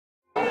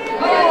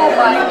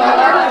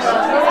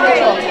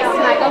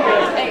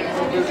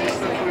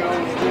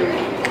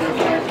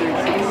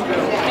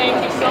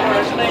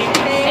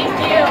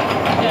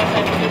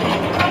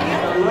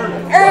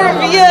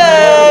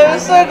Yeah, I'm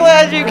so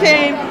glad you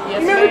came.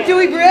 Remember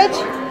Dewey Bridge?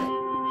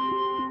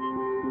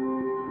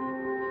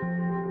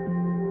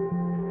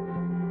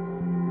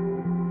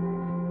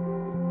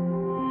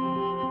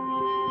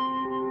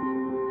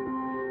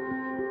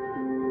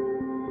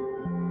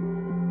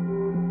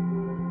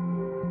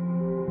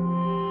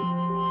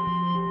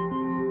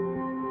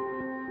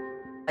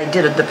 I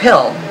did the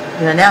pill,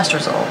 the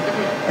anastrozole,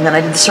 and then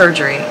I did the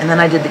surgery, and then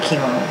I did the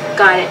chemo.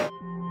 Got it.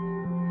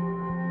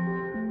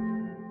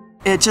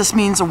 It just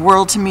means the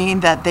world to me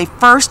that they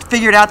first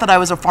figured out that I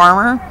was a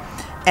farmer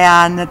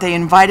and that they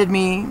invited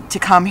me to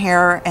come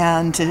here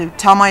and to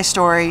tell my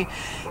story,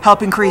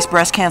 help increase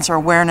breast cancer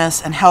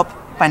awareness, and help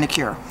find a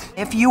cure.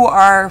 If you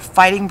are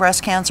fighting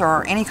breast cancer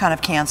or any kind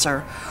of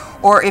cancer,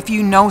 or if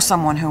you know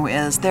someone who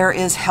is, there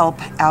is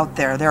help out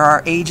there. There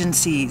are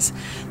agencies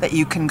that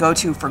you can go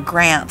to for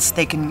grants.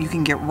 You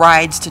can get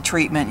rides to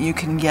treatment. You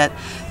can get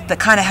the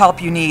kind of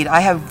help you need. I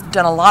have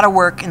done a lot of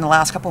work in the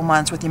last couple of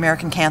months with the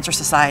American Cancer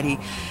Society.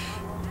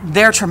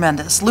 They're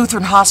tremendous.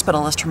 Lutheran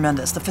Hospital is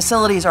tremendous. The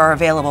facilities are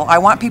available. I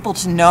want people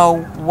to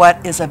know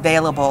what is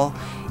available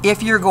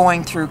if you're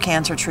going through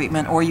cancer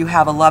treatment or you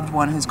have a loved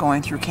one who's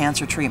going through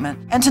cancer treatment.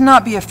 And to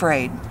not be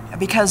afraid,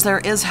 because there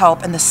is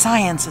help and the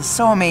science is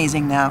so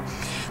amazing now.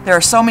 There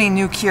are so many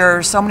new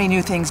cures, so many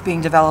new things being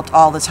developed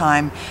all the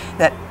time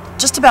that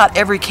just about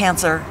every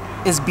cancer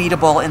is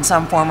beatable in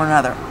some form or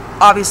another.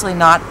 Obviously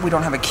we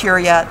don't have a cure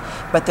yet,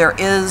 but there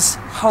is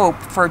hope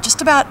for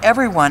just about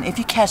everyone if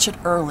you catch it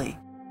early.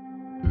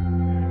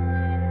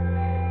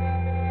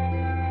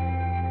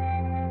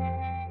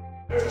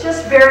 It's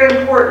just very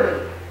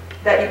important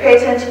that you pay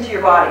attention to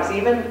your bodies,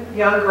 even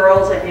young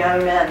girls and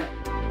young men.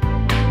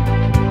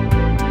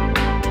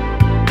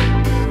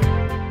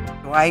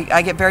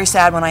 I get very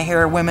sad when I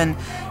hear women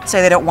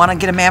say they don't want to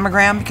get a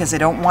mammogram because they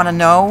don't want to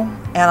know.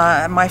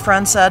 And my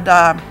friend said,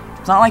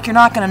 it's not like you're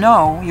not going to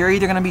know. You're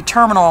either going to be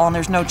terminal and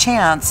there's no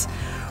chance,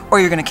 or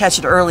you're going to catch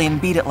it early and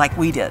beat it like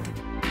we did.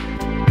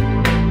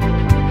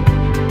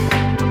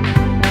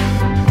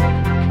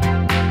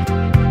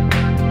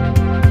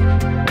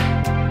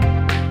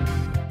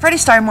 Freddie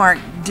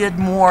Steinmark did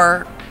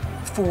more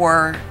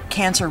for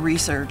cancer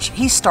research.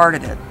 He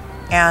started it,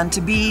 and to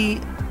be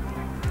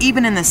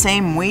even in the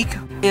same week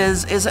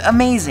is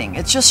amazing.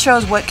 It just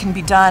shows what can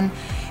be done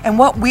and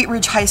what Wheat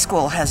Ridge High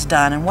School has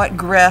done and what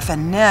Griff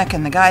and Nick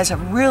and the guys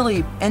have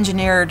really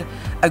engineered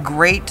a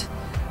great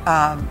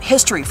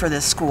history for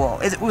this school.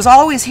 It was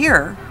always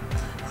here.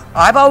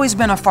 I've always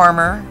been a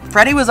farmer.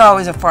 Freddie was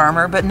always a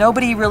farmer, but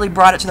nobody really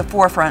brought it to the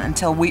forefront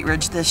until Wheat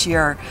Ridge this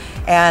year.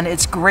 And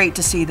it's great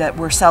to see that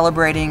we're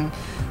celebrating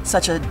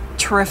such a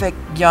terrific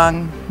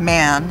young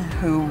man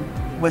who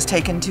was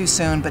taken too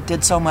soon but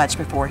did so much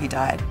before he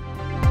died.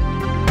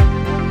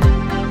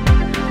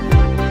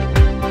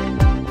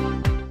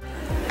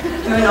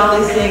 Doing all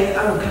these things.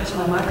 Oh gosh,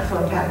 my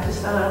microphone pack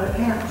just fell out of my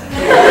pants.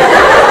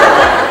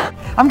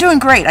 I'm doing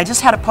great. I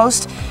just had a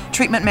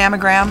post-treatment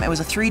mammogram. It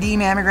was a 3D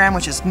mammogram,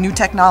 which is new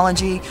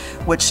technology,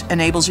 which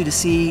enables you to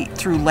see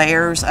through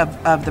layers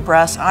of the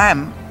breast. I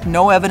am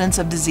no evidence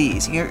of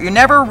disease. You're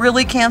never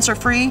really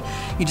cancer-free.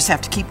 You just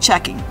have to keep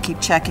checking, keep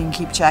checking,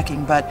 keep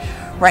checking. But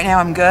right now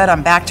I'm good.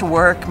 I'm back to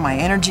work. My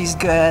energy's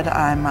good.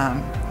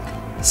 I'm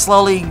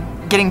slowly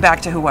getting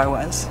back to who I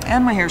was.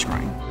 And my hair's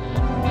growing.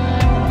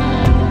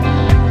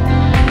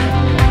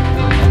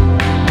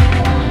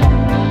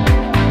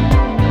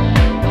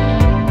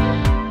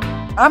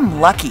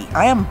 I'm lucky.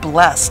 I am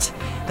blessed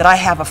that I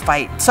have a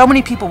fight. So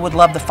many people would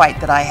love the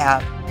fight that I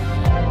have.